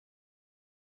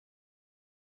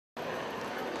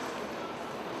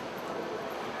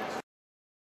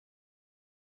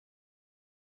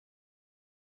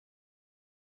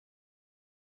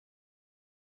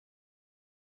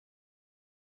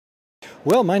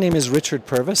Well, my name is Richard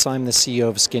Purvis. I'm the CEO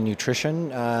of Skin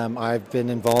Nutrition. I've been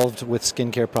involved with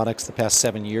skincare products the past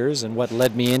 7 years, and what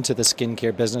led me into the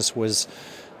skincare business was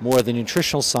more the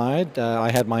nutritional side.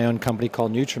 I had my own company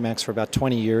called Nutrimax for about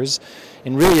 20 years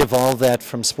and really evolved that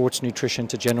from sports nutrition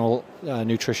to general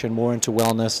nutrition, more into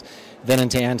wellness, then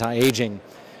into anti-aging.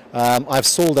 I've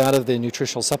sold out of the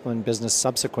nutritional supplement business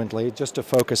subsequently just to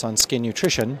focus on skin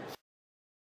nutrition.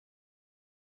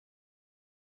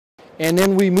 And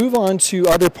then we move on to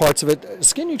other parts of it.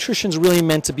 Skin nutrition is really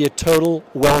meant to be a total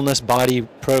wellness body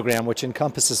program, which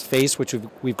encompasses face, which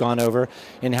we've gone over,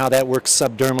 and how that works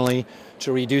subdermally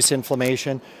to reduce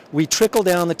inflammation. We trickle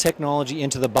down the technology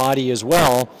into the body as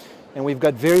well, and we've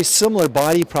got very similar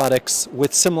body products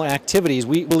with similar activities.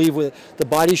 We believe the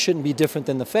body shouldn't be different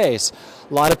than the face.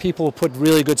 A lot of people will put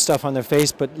really good stuff on their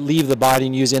face but leave the body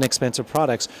and use inexpensive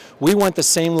products. We want the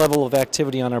same level of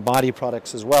activity on our body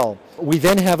products as well. We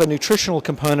then have a nutritional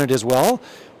component as well,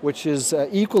 which is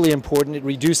equally important at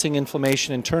reducing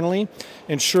inflammation internally,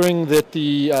 ensuring that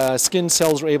the skin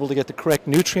cells are able to get the correct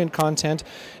nutrient content,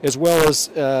 as well as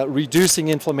reducing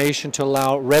inflammation to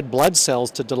allow red blood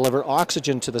cells to deliver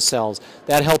oxygen to the cells.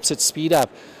 That helps it speed up.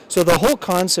 So the whole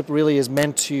concept really is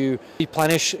meant to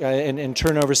replenish and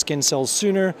turn over skin cells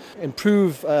sooner,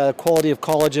 improve quality of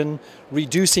collagen,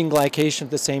 reducing glycation at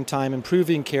the same time,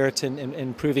 improving keratin, and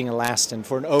improving elastin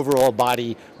for an overall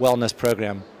body wellness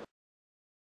program.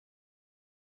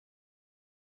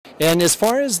 And as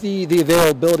far as the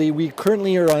availability, we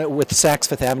currently are with Saks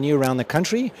Fifth Avenue around the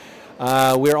country.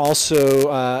 We're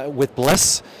also with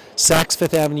Bliss. Saks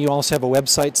Fifth Avenue also have a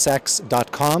website,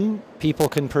 saks.com. People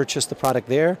can purchase the product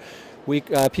there.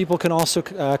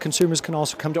 Consumers can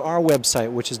also come to our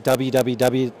website, which is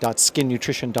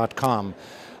www.skinnutrition.com.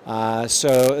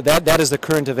 So that is the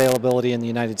current availability in the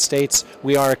United States.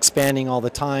 We are expanding all the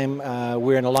time.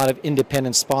 We're in a lot of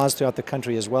independent spas throughout the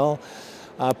country as well.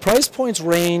 Price points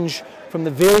range from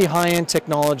the very high-end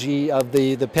technology of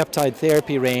the peptide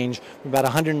therapy range, from about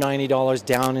 $190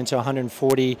 down into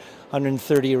 $140,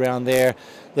 $130 around there.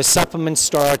 The supplements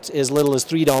start as little as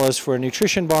 $3 for a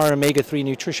nutrition bar, omega-3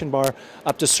 nutrition bar,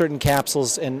 up to certain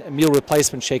capsules and meal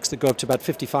replacement shakes that go up to about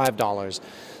 $55.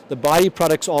 The body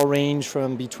products all range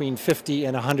from between $50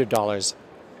 and $100.